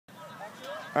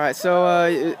All right,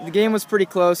 so the game was pretty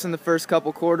close in the first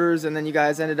couple quarters, and then you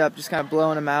guys ended up just kind of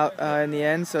blowing them out in the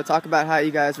end. So talk about how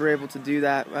you guys were able to do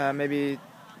that. Maybe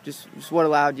just what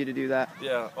allowed you to do that.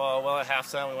 Yeah, well, at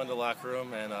halftime we went to the locker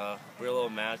room, and we were a little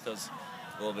mad because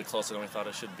a little bit closer than we thought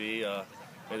it should be.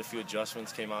 Made a few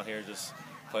adjustments, came out here, just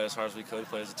play as hard as we could,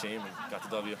 play as a team, and got the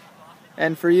W.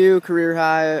 And for you, career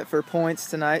high for points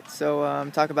tonight. So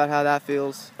talk about how that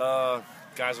feels.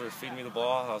 Guys were feeding me the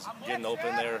ball. I was getting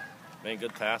open there, making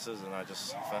good passes, and I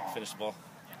just finished the ball.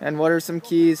 And what are some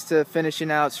keys to finishing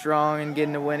out strong and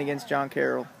getting a win against John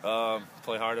Carroll?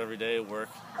 Play hard every day, work,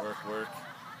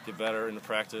 get better in the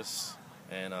practice,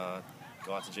 and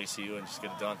go out to JCU and just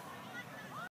get it done.